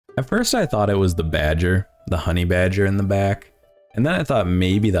At first I thought it was the badger, the honey badger in the back. And then I thought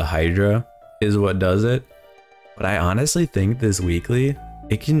maybe the hydra is what does it. But I honestly think this weekly,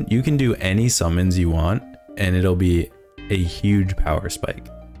 you can do any summons you want and it'll be a huge power spike.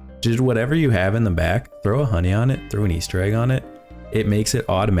 Just whatever you have in the back, throw a honey on it, throw an Easter egg on it. It makes it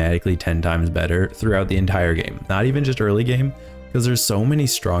automatically 10 times better throughout the entire game. Not even just early game, because there's so many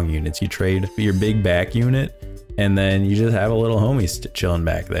strong units. You trade your big back unit and then you just have a little homie chilling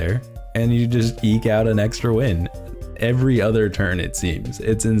back there and you just eke out an extra win every other turn, it seems.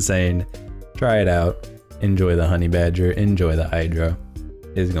 It's insane. Try it out. Enjoy the honey badger, enjoy the hydra.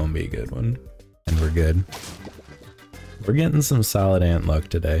 It's gonna be a good one. And we're good. We're getting some solid ant luck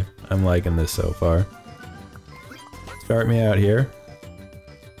today. I'm liking this so far. Start me out here.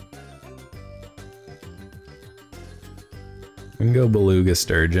 We can go beluga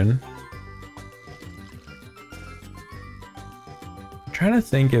sturgeon. I'm trying to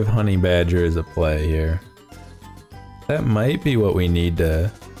think if honey badger is a play here. That might be what we need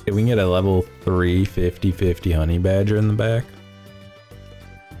to... If we can get a level 3 50/50 honey badger in the back,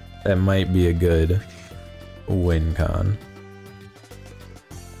 that might be a good win con.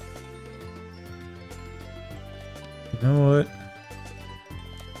 You know what?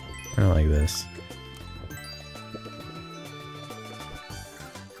 I don't like this.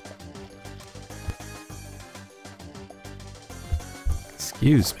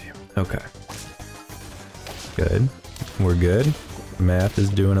 Excuse me. Okay. Good. We're good. Math is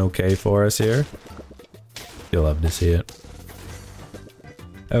doing okay for us here. You'll love to see it.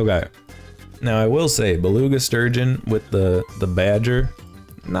 Okay. Now I will say, beluga sturgeon with the badger,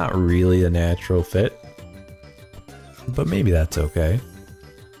 not really a natural fit. But maybe that's okay.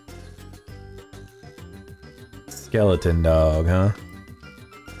 Skeleton dog, huh?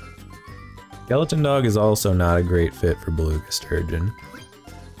 Skeleton dog is also not a great fit for beluga sturgeon.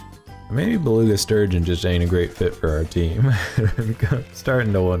 Maybe beluga sturgeon just ain't a great fit for our team. I'm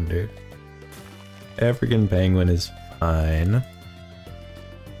starting to wonder. African penguin is fine.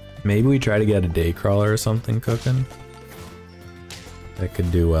 Maybe we try to get a day crawler or something cooking. That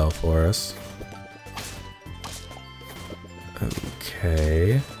could do well for us.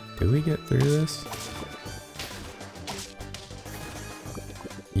 Okay. Do we get through this?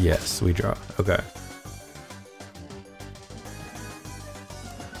 Yes, we draw. Okay.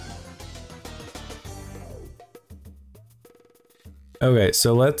 Okay,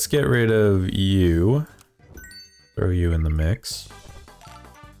 so let's get rid of you. Throw you in the mix.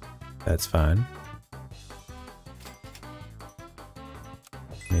 That's fine.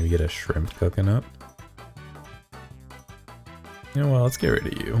 Maybe get a shrimp cooking up. You know what, let's get rid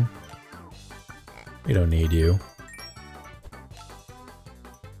of you. We don't need you.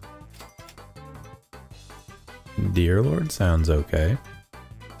 Deer Lord sounds okay.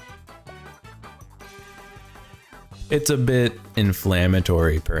 It's a bit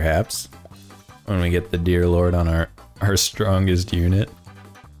inflammatory, perhaps, when we get the Deer Lord on our strongest unit.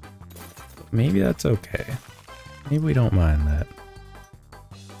 Maybe that's okay. Maybe we don't mind that.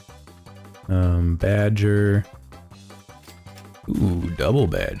 Badger. Ooh, double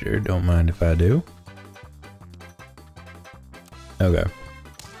badger. Don't mind if I do. Okay.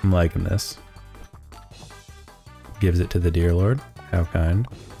 I'm liking this. Gives it to the Deer Lord. How kind.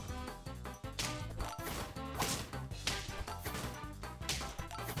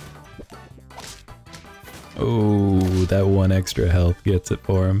 Oh, that one extra health gets it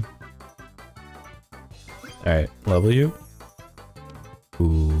for him. Alright, level you.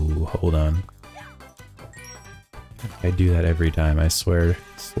 Ooh, hold on. I do that every time, I swear.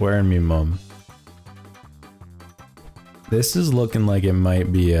 Swear on me, mum. This is looking like it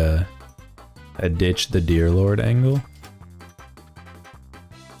might be a ditch the Deer Lord angle.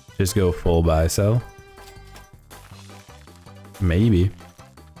 Just go full buy sell. Maybe.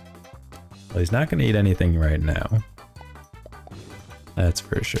 Well, he's not gonna eat anything right now. That's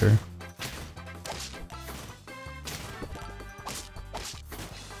for sure.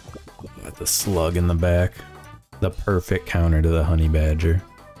 The slug in the back. The perfect counter to the honey badger.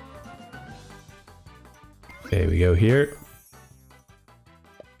 Okay, we go here.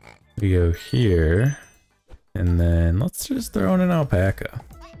 We go here. And then let's just throw in an alpaca.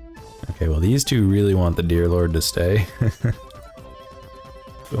 Okay, well these two really want the Deer Lord to stay.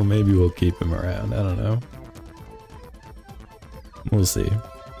 So maybe we'll keep him around, I don't know. We'll see.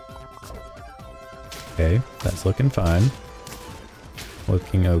 Okay, that's looking fine.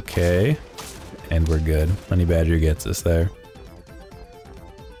 Looking okay. And we're good. Honey badger gets us there.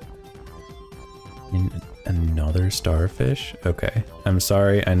 Another starfish? Okay. I'm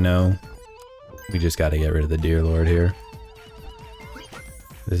sorry, I know. We just gotta get rid of the Deer Lord here.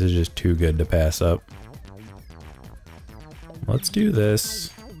 This is just too good to pass up. Let's do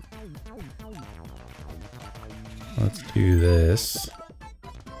this. Let's do this.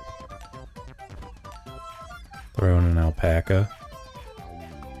 Throw in an alpaca.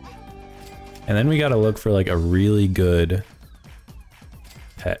 And then we gotta look for like a really good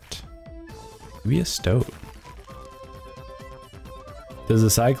pet. Maybe a stoat. Does the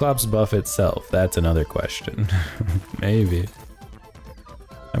Cyclops buff itself? That's another question. Maybe.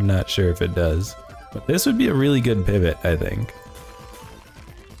 I'm not sure if it does. But this would be a really good pivot, I think.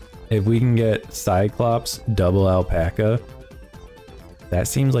 If we can get Cyclops double alpaca, that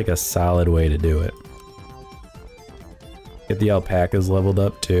seems like a solid way to do it. Get the alpacas leveled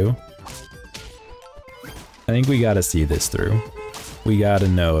up too. I think we gotta see this through. We gotta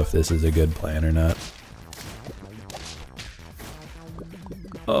know if this is a good plan or not.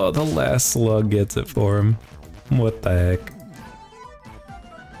 Oh, the last slug gets it for him. What the heck?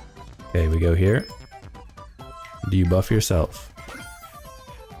 Okay, we go here. Do you buff yourself?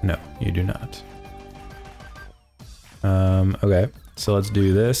 No, you do not. Okay, so let's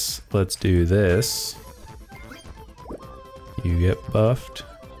do this. Let's do this. You get buffed.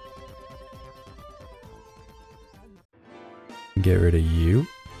 Get rid of you.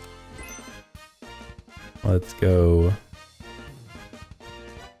 Let's go.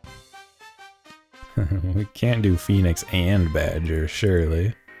 We can't do Phoenix and Badger,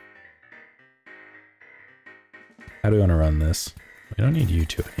 surely. How do we want to run this? We don't need you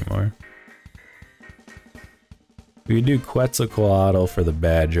two anymore. We could do Quetzalcoatl for the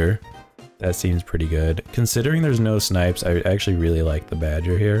Badger. That seems pretty good. Considering there's no snipes, I actually really like the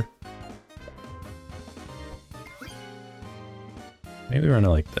Badger here. Maybe run it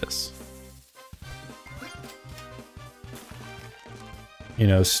like this. You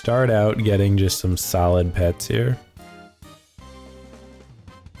know, start out getting just some solid pets here.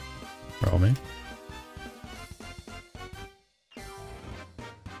 Roll me.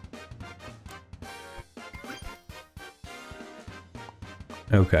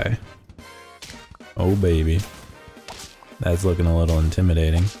 Okay. Oh baby. That's looking a little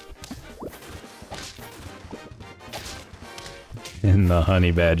intimidating. And the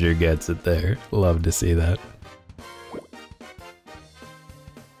honey badger gets it there. Love to see that.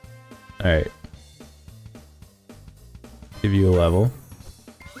 Alright. Give you a level.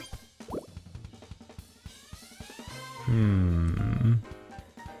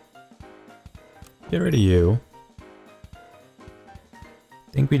 Get rid of you.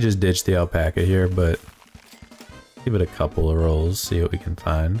 I think we just ditched the alpaca here, but give it a couple of rolls, see what we can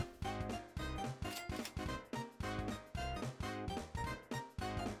find.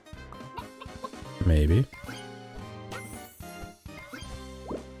 Maybe.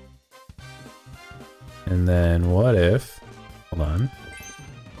 And then what if... Hold on.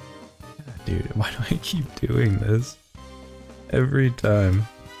 Dude, why do I keep doing this? Every time.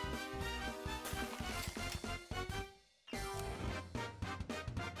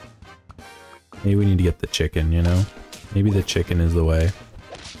 Maybe we need to get the chicken, you know? Maybe the chicken is the way.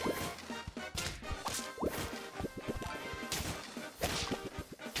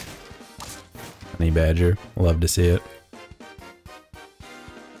 Honey badger, love to see it.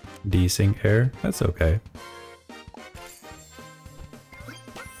 Desync error, that's okay.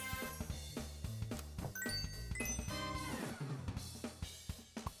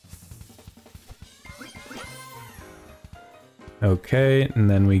 Okay, and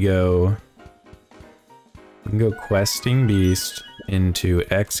then we go... We can go questing beast into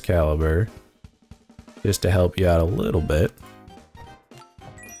Excalibur, just to help you out a little bit.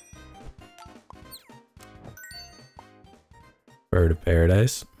 Bird of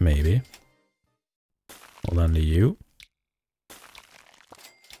Paradise, maybe. Hold on to you.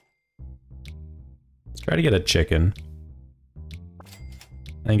 Let's try to get a chicken.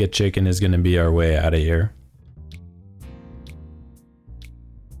 I think a chicken is going to be our way out of here.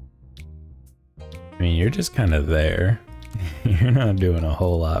 I mean, you're just kind of there. You're not doing a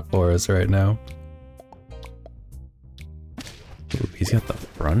whole lot for us right now. Ooh, he's got the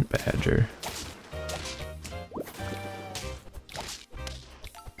front badger.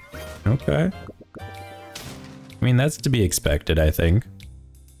 Okay. I mean, that's to be expected, I think.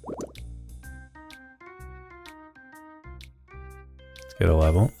 Let's get a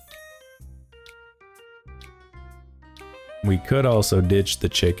level. We could also ditch the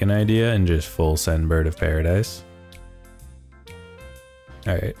chicken idea and just full send Bird of Paradise.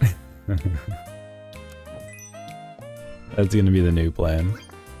 Alright. That's gonna be the new plan.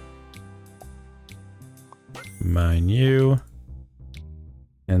 Mine you.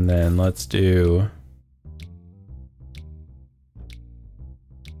 And then let's do...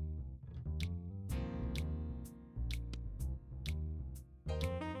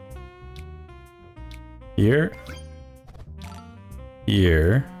 Here.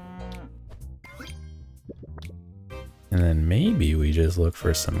 Here. And then maybe we just look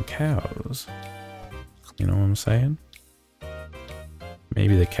for some cows. You know what I'm saying?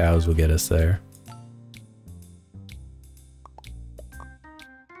 Maybe the cows will get us there.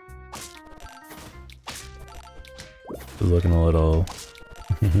 This is looking a little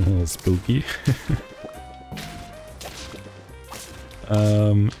spooky.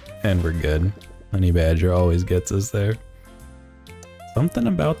 And we're good. Honey badger always gets us there. Something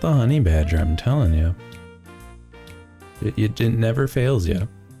about the honey badger, I'm telling you. It never fails you.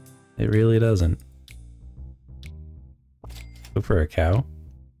 It really doesn't. Look for a cow.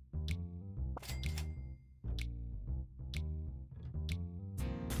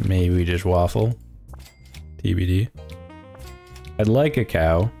 Maybe we just waffle. TBD. I'd like a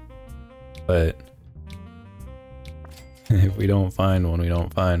cow, but if we don't find one, we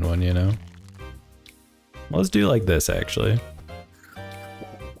don't find one, you know? Let's do like this, actually.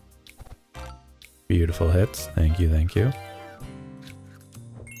 Beautiful hits. Thank you, thank you.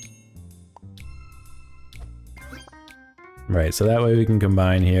 Right, so that way we can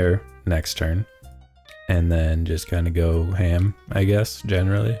combine here next turn. And then just kind of go ham, I guess,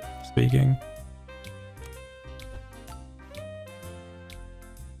 generally speaking.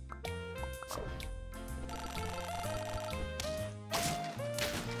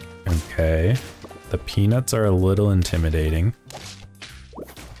 Okay. The peanuts are a little intimidating.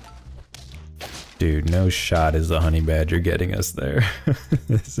 Dude, no shot is the honey badger getting us there.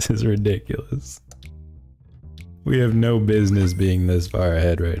 This is ridiculous. We have no business being this far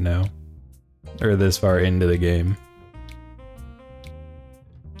ahead right now. Or this far into the game.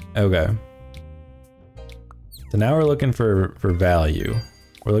 Okay. So now we're looking for value.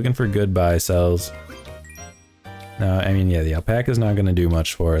 We're looking for good buy sells. No, I mean, yeah, the alpaca's not going to do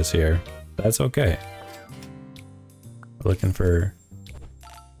much for us here. That's okay. We're looking for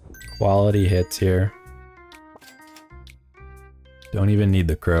quality hits here. Don't even need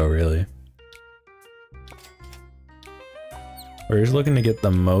the crow, really. We're just looking to get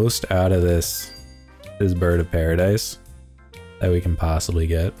the most out of this bird of paradise that we can possibly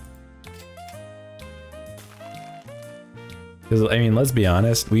get. Because, I mean, let's be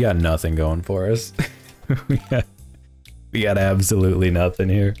honest, we got nothing going for us. we got absolutely nothing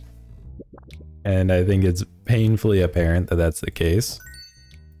here. And I think it's painfully apparent that that's the case.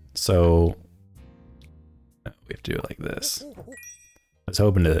 So we have to do it like this. I was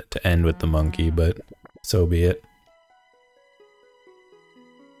hoping to end with the monkey, but so be it.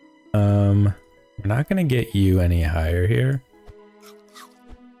 We're not gonna get you any higher here.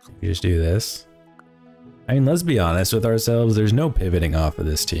 We just do this. I mean, let's be honest with ourselves, there's no pivoting off of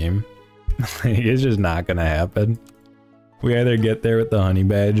this team. It's just not gonna happen. We either get there with the honey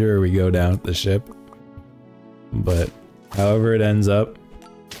badger or we go down with the ship. But however it ends up,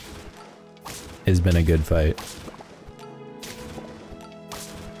 has been a good fight.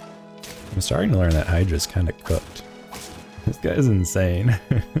 I'm starting to learn that Hydra's kind of cooked. This guy's insane.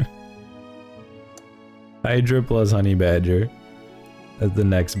 Hydra plus honey badger. That's the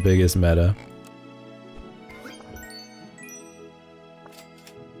next biggest meta.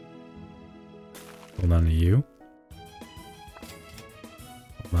 Hold on to you.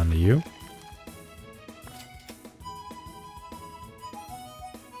 Hold on to you.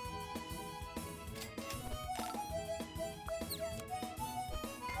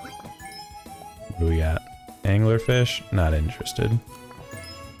 What do we got? Anglerfish? Not interested.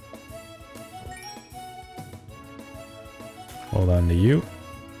 Hold on to you.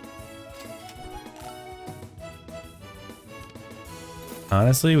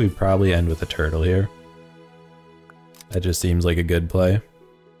 Honestly, we probably end with a turtle here. That just seems like a good play.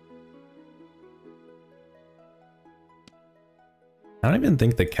 I don't even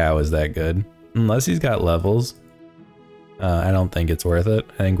think the cow is that good. Unless he's got levels. I don't think it's worth it.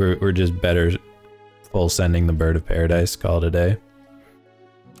 I think we're just better full sending the bird of paradise. Call it a day.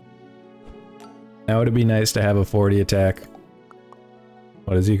 Now would it be nice to have a 40 attack?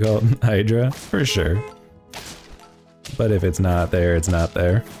 What is he called? Hydra? For sure. But if it's not there, it's not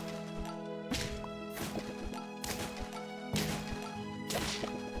there.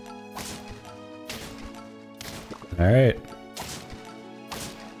 Alright.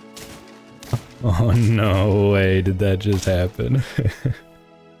 Oh no way did that just happen.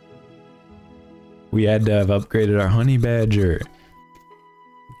 We had to have upgraded our honey badger.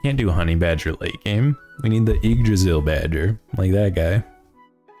 Can't do honey badger late game. We need the Yggdrasil badger, like that guy.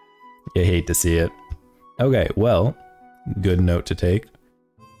 You hate to see it. Okay, well, good note to take.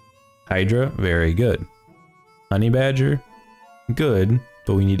 Hydra, very good. Honey badger, good,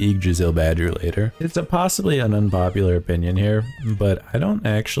 but we need Yggdrasil badger later. It's a possibly an unpopular opinion here, but I don't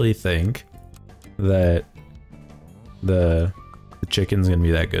actually think that the chicken's gonna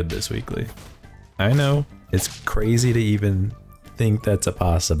be that good this weekly. I know, it's crazy to even think that's a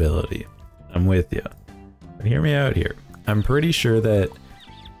possibility. I'm with you. But hear me out here. I'm pretty sure that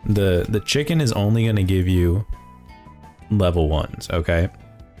the chicken is only gonna give you level 1s, okay?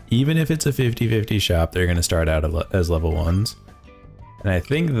 Even if it's a 50-50 shop, they're gonna start out as level 1s. And I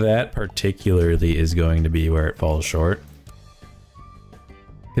think that particularly is going to be where it falls short.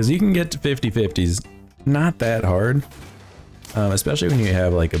 Because you can get to 50-50s not that hard. Especially when you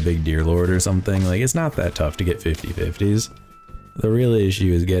have like a big deer lord or something. Like, it's not that tough to get 50-50s. The real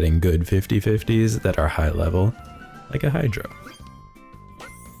issue is getting good 50-50s that are high level, like a Hydra.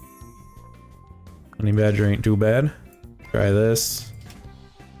 Honey badger ain't too bad. Try this.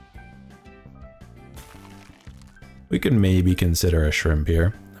 We could maybe consider a shrimp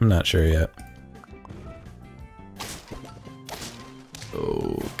here. I'm not sure yet.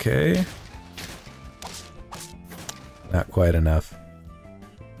 Okay. Not quite enough.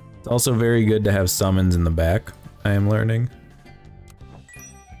 It's also very good to have summons in the back, I am learning.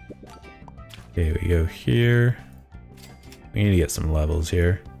 Okay, we go here. We need to get some levels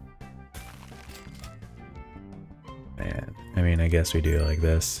here. Man, I mean, I guess we do it like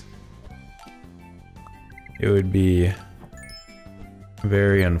this. It would be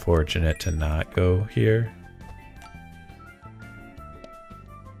very unfortunate to not go here.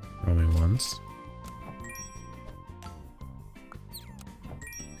 Only once.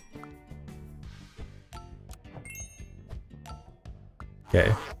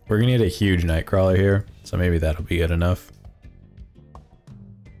 Okay, we're gonna need a huge nightcrawler here, so maybe that'll be good enough.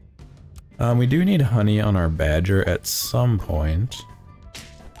 We do need honey on our badger at some point.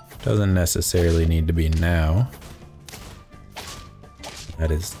 Doesn't necessarily need to be now. That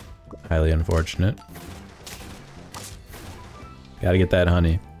is highly unfortunate. Gotta get that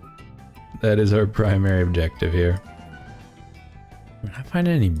honey. That is our primary objective here. We're not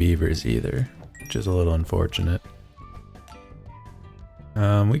finding any beavers either, which is a little unfortunate.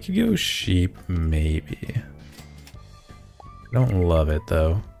 We could go sheep, maybe. I don't love it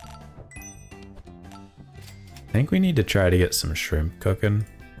though. I think we need to try to get some shrimp cooking.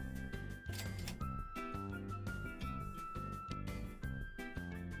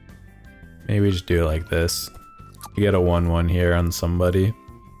 Maybe just do it like this. You get a 1-1 here on somebody.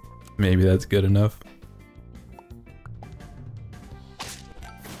 Maybe that's good enough.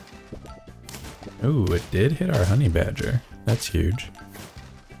 Ooh, it did hit our honey badger. That's huge.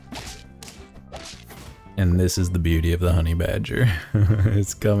 And this is the beauty of the honey badger.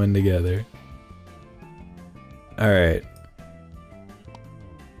 It's coming together. Alright.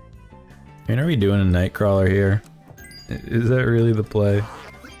 I mean, are we doing a nightcrawler here? Is that really the play?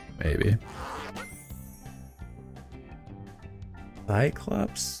 Maybe.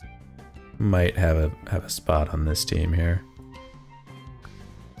 Cyclops might have a spot on this team here.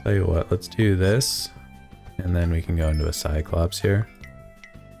 Tell you what, let's do this, and then we can go into a Cyclops here.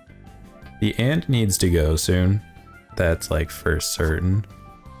 The ant needs to go soon. That's like for certain.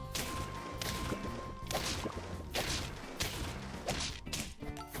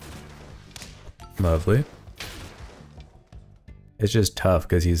 Lovely. It's just tough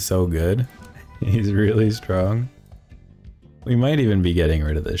because he's so good. He's really strong. We might even be getting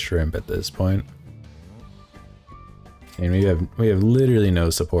rid of this shrimp at this point. And we have literally no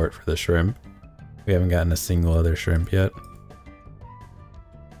support for the shrimp. We haven't gotten a single other shrimp yet.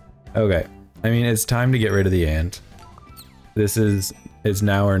 Okay, I mean, it's time to get rid of the ant. It's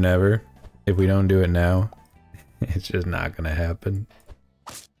now or never. If we don't do it now, it's just not gonna happen.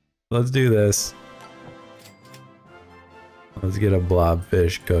 Let's do this. Let's get a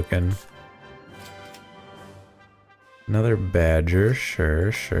blobfish cooking. Another badger,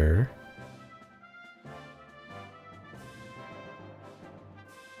 sure, sure.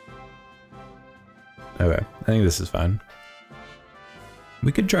 Okay, I think this is fine.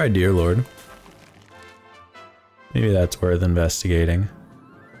 We could try Deer Lord. Maybe that's worth investigating.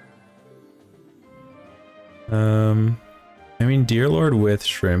 I mean, Deer Lord with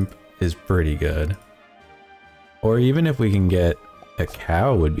shrimp is pretty good. Or even if we can get a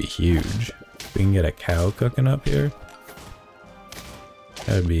cow would be huge. If we can get a cow cooking up here,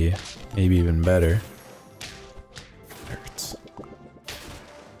 that would be maybe even better. Hurts.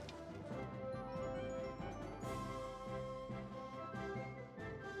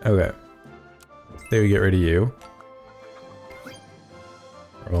 Okay. Say we get rid of you.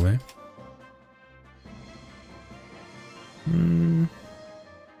 Roll me.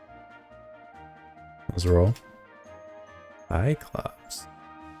 Let's roll. Cyclops.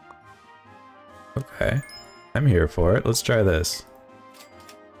 Okay. I'm here for it. Let's try this.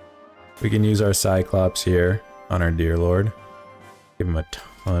 We can use our Cyclops here on our Deer Lord. Give him a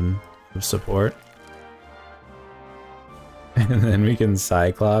ton of support. And then we can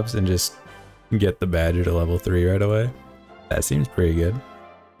Cyclops and just get the Badger to level 3 right away. That seems pretty good.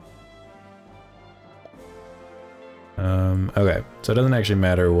 Okay, so it doesn't actually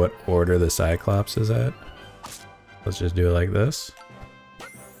matter what order the Cyclops is at. Let's just do it like this.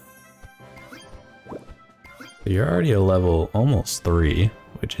 You're already a level almost 3,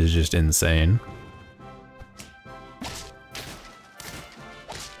 which is just insane.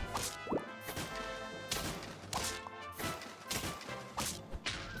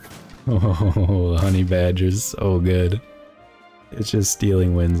 Oh, honey badgers, so good. It's just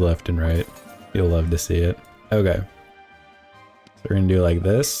stealing wins left and right. You'll love to see it. Okay. So we're gonna do like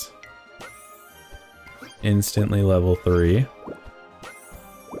this. Instantly level 3. It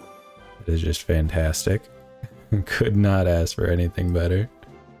is just fantastic. Could not ask for anything better.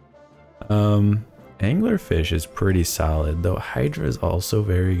 Anglerfish is pretty solid, though Hydra is also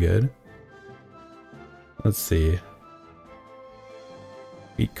very good. Let's see.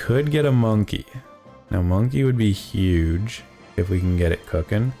 We could get a monkey. Now monkey would be huge if we can get it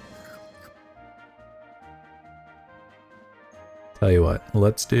cooking. Tell you what,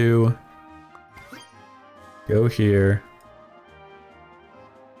 let's do... Go here.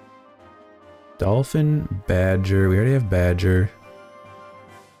 Dolphin, Badger. We already have Badger.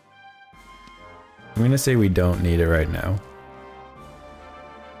 I'm gonna say we don't need it right now.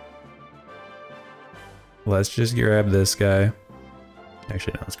 Let's just grab this guy.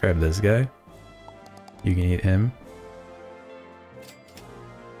 Actually, no, let's grab this guy. You can eat him.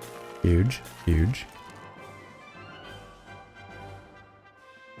 Huge, huge.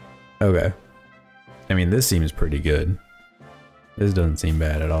 Okay. I mean, this seems pretty good. This doesn't seem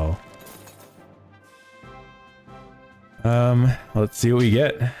bad at all. Let's see what we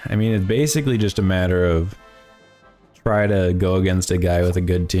get. I mean, it's basically just a matter of try to go against a guy with a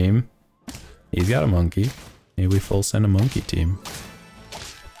good team. He's got a monkey. Maybe we full send a monkey team.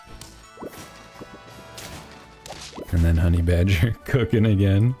 And then Honey Badger cooking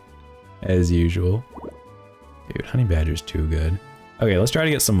again, as usual. Dude, Honey Badger's too good. Okay, let's try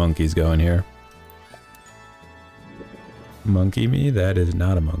to get some monkeys going here. Monkey me? That is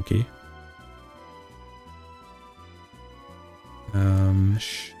not a monkey.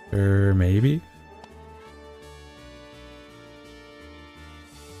 Sure, maybe?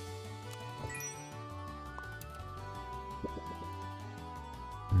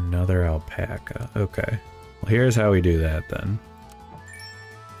 Another alpaca. Okay. Well, here's how we do that then.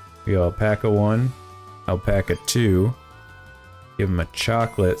 We go alpaca 1, alpaca 2. Give him a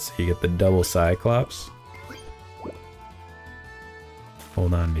chocolate so you get the double Cyclops.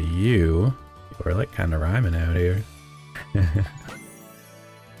 Hold on to you. We're like kind of rhyming out here.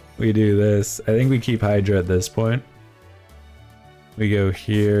 We do this. I think we keep Hydra at this point. We go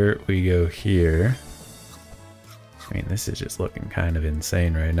here, we go here. I mean, this is just looking kind of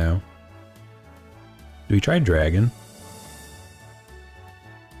insane right now. Do we try Dragon?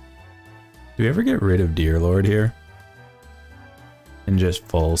 Do we ever get rid of Deer Lord here? And just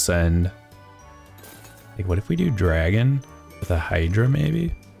full send? Like, what if we do Dragon with a Hydra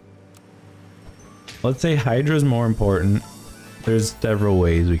maybe? Let's say Hydra's more important. There's several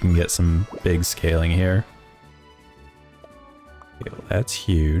ways we can get some big scaling here. Okay, well, that's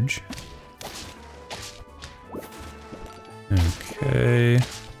huge. Okay.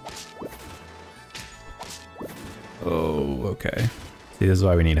 Oh, okay. See, this is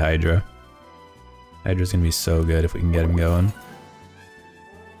why we need Hydra. Hydra's gonna be so good if we can get him going.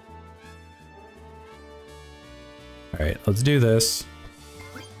 Alright, let's do this.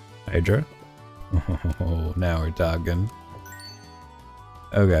 Hydra. Oh, now we're talking.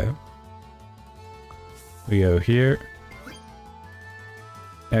 Okay. We go here.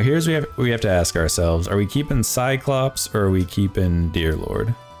 Now here's we have to ask ourselves, are we keeping Cyclops or are we keeping Deer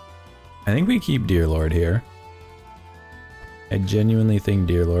Lord? I think we keep Deer Lord here. I genuinely think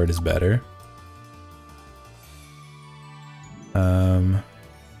Deer Lord is better.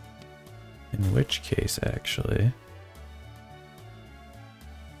 In which case actually.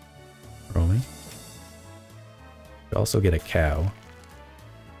 Roaming. We also get a cow.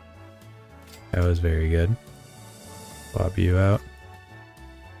 That was very good. Swap you out.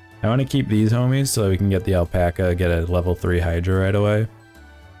 I want to keep these homies so we can get the alpaca, get a level 3 Hydra right away.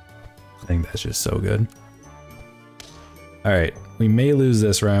 I think that's just so good. Alright, we may lose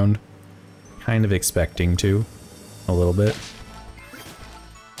this round. Kind of expecting to. A little bit.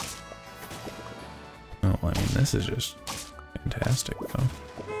 Oh, I mean, this is just fantastic though.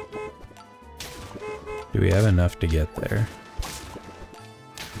 Do we have enough to get there?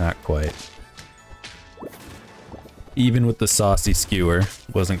 Not quite. Even with the saucy skewer,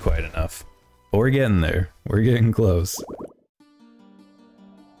 wasn't quite enough. But we're getting there. We're getting close.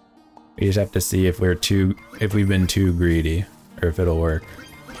 We just have to see if we've been too greedy, or if it'll work.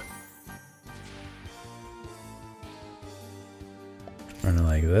 Running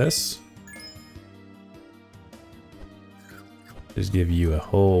like this. Just give you a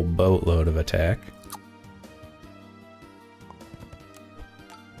whole boatload of attack.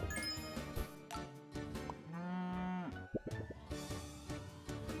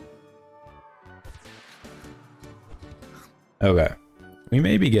 Okay. We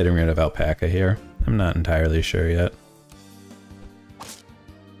may be getting rid of alpaca here. I'm not entirely sure yet.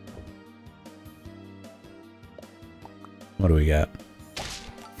 What do we got?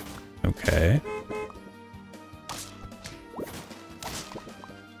 Okay.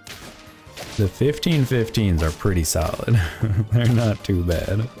 The 15-15s are pretty solid. They're not too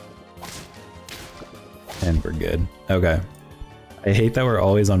bad. And we're good. Okay. I hate that we're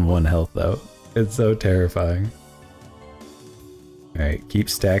always on 1 health though. It's so terrifying. Alright, keep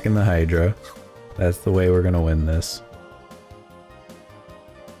stacking the Hydra. That's the way we're gonna win this.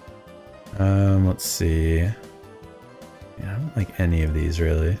 Let's see. Yeah, I don't like any of these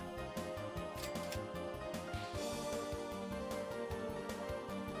really.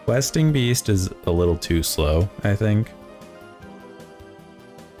 Questing Beast is a little too slow, I think.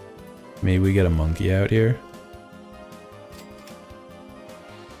 Maybe we get a monkey out here.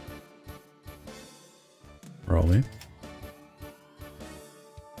 Roll me.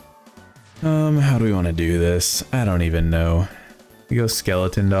 How do we want to do this? I don't even know. We go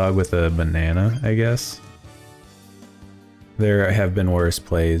skeleton dog with a banana, I guess. There have been worse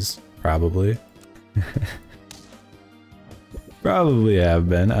plays, probably. Probably have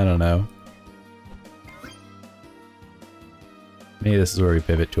been, I don't know. Maybe this is where we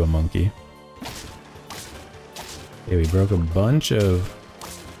pivot to a monkey. Okay, we broke a bunch of...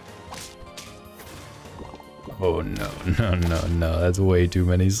 Oh no, no, that's way too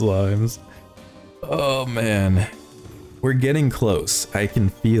many slimes. Oh man. We're getting close, I can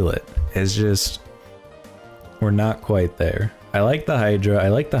feel it. It's just... we're not quite there. I like the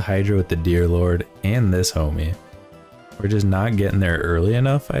Hydra with the Deer Lord and this homie. We're just not getting there early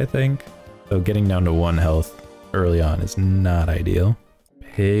enough, I think. So getting down to 1 health early on is not ideal.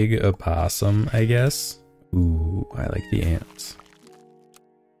 Pig opossum, I guess. Ooh, I like the ants.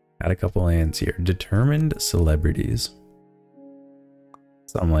 Got a couple ants here. Determined celebrities.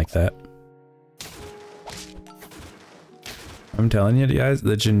 Something like that. I'm telling you guys,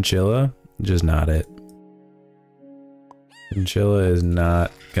 the chinchilla, just not it. Chinchilla is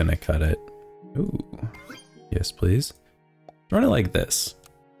not gonna cut it. Ooh. Yes, please. Run it like this.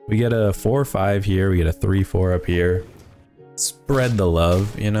 We get a 4-5 here, we get a 3-4 up here. Spread the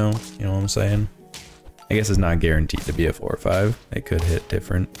love, you know what I'm saying? I guess it's not guaranteed to be a 4-5. It could hit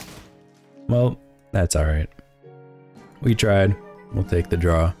different. Well, that's alright. We tried. We'll take the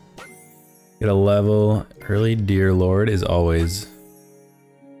draw. Get a level. Early Deer Lord is always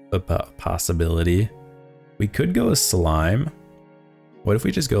a possibility. We could go a slime. What if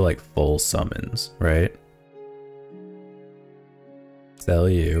we just go like full summons, right? Sell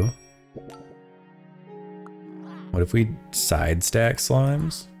you. What if we side stack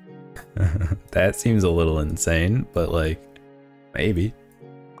slimes? That seems a little insane, but like, maybe.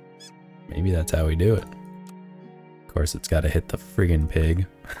 Maybe that's how we do it. Of course, it's got to hit the friggin' pig.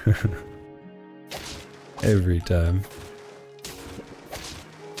 Every time.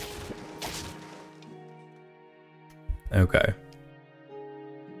 Okay.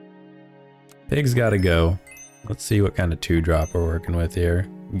 Pig's gotta go. Let's see what kind of 2-drop we're working with here.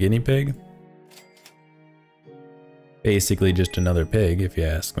 Guinea pig? Basically just another pig, if you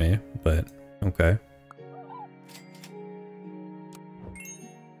ask me, but okay.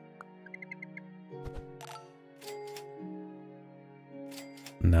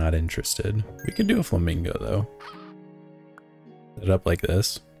 Not interested. We could do a flamingo though. Set it up like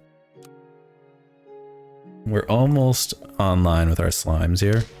this. We're almost online with our slimes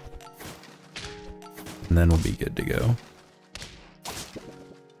here. And then we'll be good to go.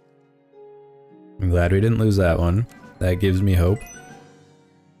 I'm glad we didn't lose that one. That gives me hope.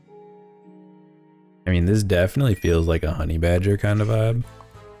 I mean, this definitely feels like a honey badger kind of vibe.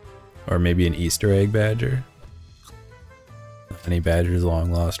 Or maybe an Easter egg badger. Honey badger's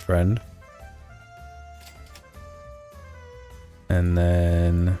long lost friend. And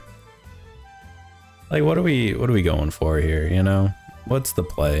then... like, what are we going for here, you know? What's the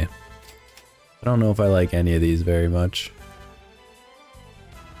play? I don't know if I like any of these very much.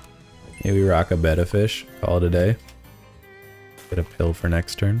 Maybe rock a betta fish, call it a day. Get a pill for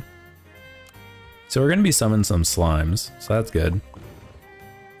next turn. So we're gonna be summoning some slimes, so that's good.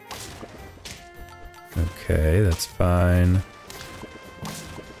 Okay, that's fine.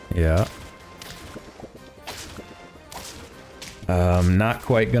 Yeah. Not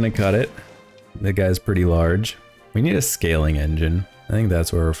quite gonna cut it. The guy's pretty large. We need a scaling engine. I think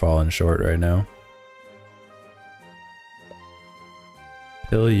that's where we're falling short right now.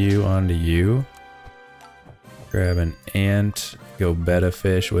 Pill you onto you. Grab an ant. Go betta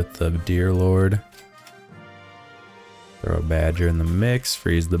fish with the deer lord. Throw a badger in the mix.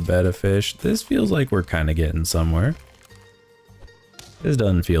 Freeze the betta fish. This feels like we're kind of getting somewhere. This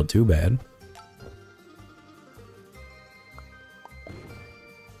doesn't feel too bad.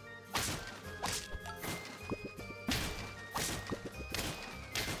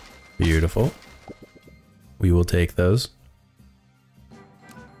 Beautiful. We will take those.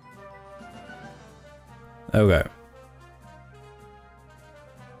 Okay.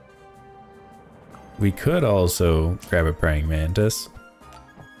 We could also grab a praying mantis.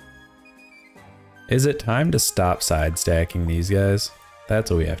 Is it time to stop side stacking these guys? That's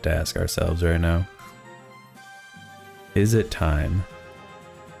what we have to ask ourselves right now. Is it time?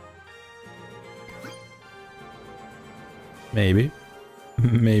 Maybe.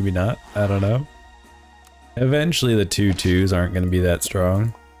 Maybe not. I don't know. Eventually the 2/2s aren't going to be that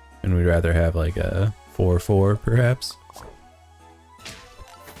strong. And we'd rather have like a 4/4 perhaps.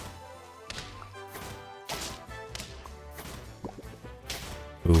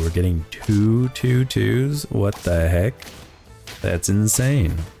 Ooh, we're getting 2 2/2s? What the heck? That's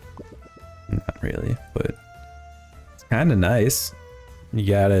insane. Not really, but it's kind of nice. You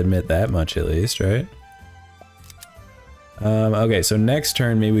gotta admit that much at least, right? Okay, so next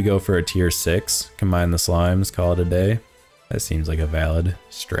turn maybe we go for a tier 6. Combine the slimes, call it a day. That seems like a valid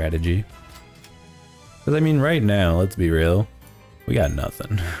strategy. Because I mean right now, let's be real, we got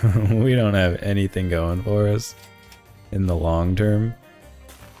nothing. We don't have anything going for us in the long term.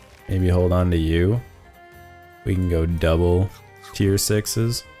 Maybe hold on to you. We can go double tier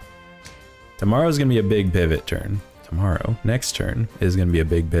 6s. Tomorrow's gonna be a big pivot turn. Tomorrow, next turn, is gonna be a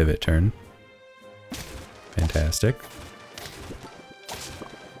big pivot turn. Fantastic.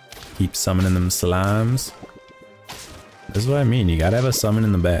 Keep summoning them slimes. This is what I mean, you gotta have a summon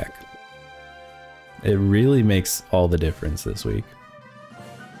in the back. It really makes all the difference this week.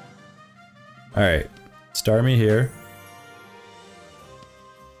 Alright, start me here.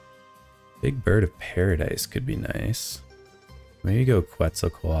 Big Bird of Paradise could be nice. Maybe go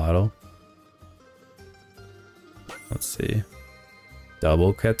Quetzalcoatl. Let's see.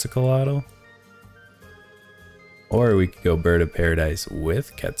 Double Quetzalcoatl? Or we could go Bird of Paradise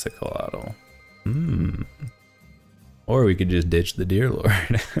with Quetzalcoatl. Or we could just ditch the Deer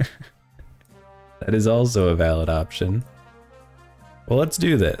Lord. That is also a valid option. Well, let's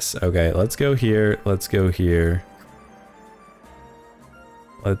do this. Okay, let's go here. Let's go here.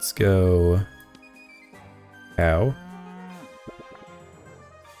 Let's go... Cow.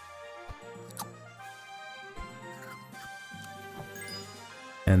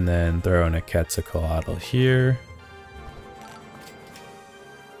 And then throw in a Quetzalcoatl here.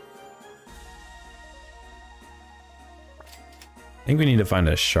 I think we need to find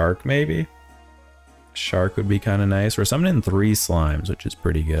a shark maybe. Shark would be kind of nice. We're summoning 3 slimes, which is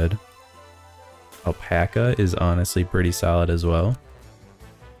pretty good. Alpaca is honestly pretty solid as well.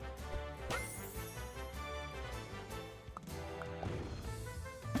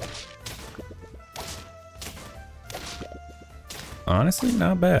 Honestly,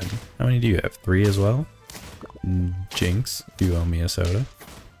 not bad. How many do you have? 3 as well? Jinx, you owe me a soda.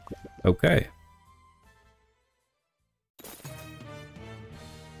 Okay.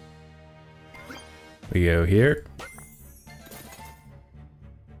 We go here.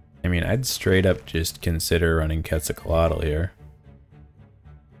 I mean, I'd straight up just consider running Quetzalcoatl here.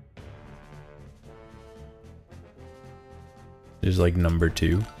 There's like number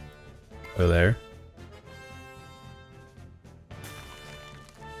 2. Go there.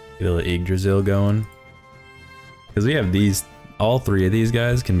 Get a little Yggdrasil going. Because we have these, all 3 of these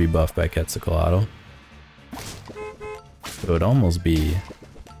guys can be buffed by Quetzalcoatl. So it'd almost be,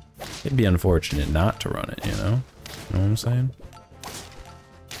 it'd be unfortunate not to run it, you know? You know what I'm saying?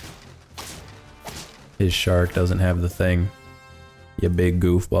 His shark doesn't have the thing. You big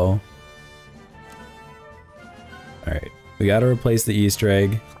goofball. Alright, we gotta replace the Easter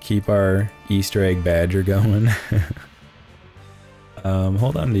egg. Keep our Easter egg badger going.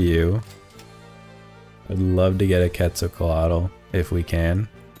 Hold on to you. I'd love to get a Quetzalcoatl if we can.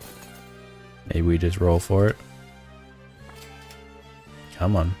 Maybe we just roll for it.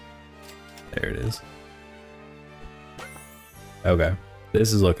 Come on. There it is. Okay,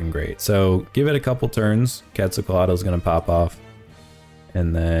 this is looking great. So give it a couple turns. Quetzalcoatl's gonna pop off.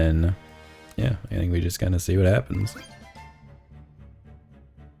 And then, yeah, I think we just kind of see what happens.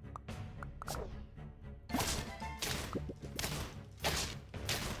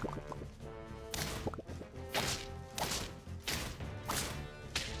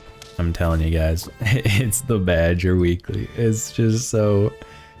 I'm telling you guys, it's the Badger Weekly. It's just so...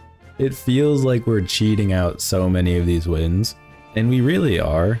 It feels like we're cheating out so many of these wins. And we really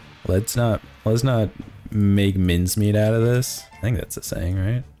are. Let's not make mincemeat out of this. I think that's a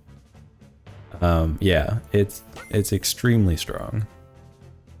saying, right? Yeah, it's extremely strong.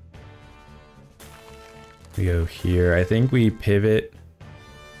 We go here. I think we pivot.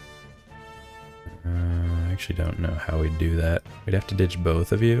 I actually don't know how we'd do that. We'd have to ditch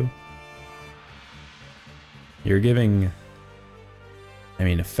both of you. You're giving... I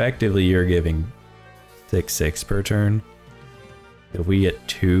mean, effectively, you're giving 6/6 per turn. If we get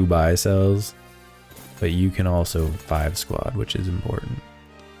 2 buy sells, but you can also 5 squad, which is important.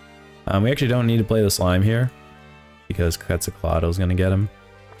 We actually don't need to play the slime here because Quetzalcoatl is going to get him.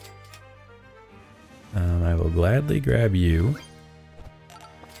 I will gladly grab you.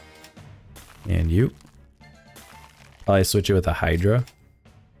 And you. Probably switch it with a Hydra.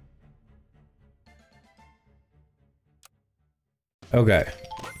 Okay.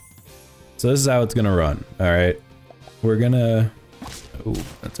 So this is how it's gonna run, alright? We're gonna... Ooh,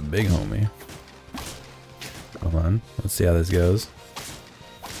 that's a big homie. Hold on, let's see how this goes.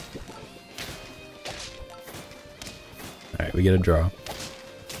 Alright, we get a draw.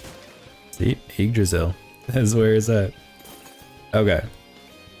 See? Yggdrasil. That's where it's at. Okay.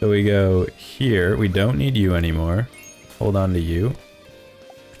 So we go here. We don't need you anymore. Hold on to you.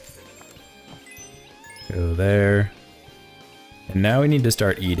 Go there. And now we need to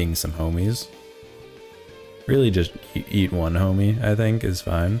start eating some homies. Really just eat one homie, I think, is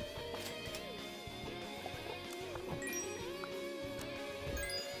fine.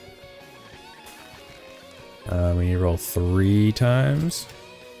 We need to roll 3 times.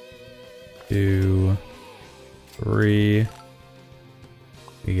 2, 3.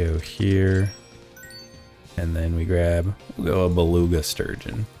 We go here. And then we grab, we'll go a beluga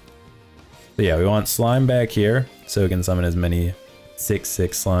sturgeon. So yeah, we want slime back here so we can summon as many 6/6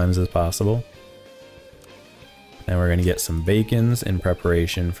 slimes as possible. And we're gonna get some bacons in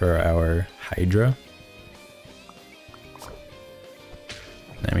preparation for our Hydra.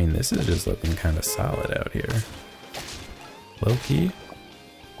 I mean, this is just looking kind of solid out here. Low key,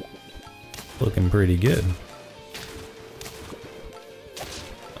 looking pretty good.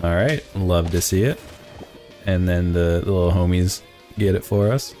 All right, love to see it. And then the little homies get it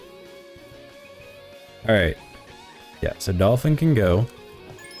for us. All right, yeah, so Dolphin can go.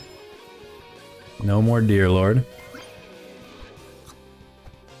 No more Deer Lord.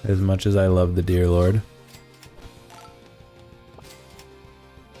 As much as I love the Deer Lord.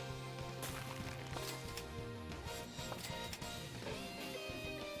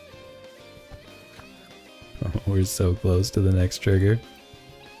 We're so close to the next trigger.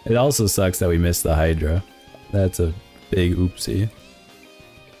 It also sucks that we missed the Hydra. That's a big oopsie.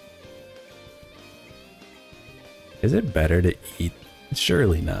 Is it better to eat?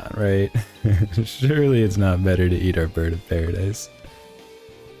 Surely not, right? Surely it's not better to eat our bird of paradise.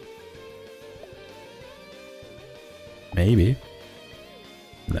 Maybe.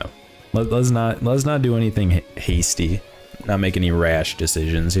 No. Let's not do anything hasty. Not make any rash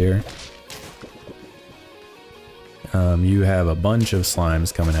decisions here. You have a bunch of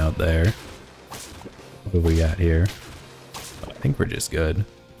slimes coming out there. What have we got here? I think we're just good.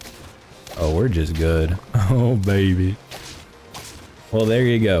 Oh, we're just good. Oh, baby. Well, there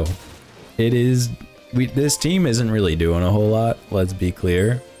you go. It is... this team isn't really doing a whole lot, let's be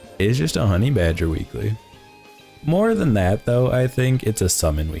clear. It's just a Honey Badger Weekly. More than that, though, I think it's a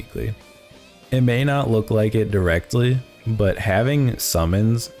Summon Weekly. It may not look like it directly, but having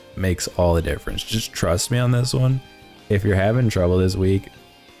summons makes all the difference. Just trust me on this one. If you're having trouble this week,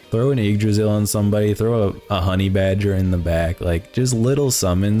 throw an Yggdrasil on somebody, throw a Honey Badger in the back. Like, just little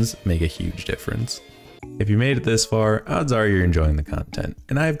summons make a huge difference. If you made it this far, odds are you're enjoying the content.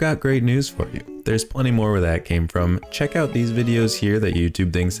 And I've got great news for you. There's plenty more where that came from. Check out these videos here that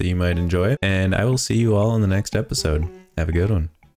YouTube thinks that you might enjoy. And I will see you all in the next episode. Have a good one.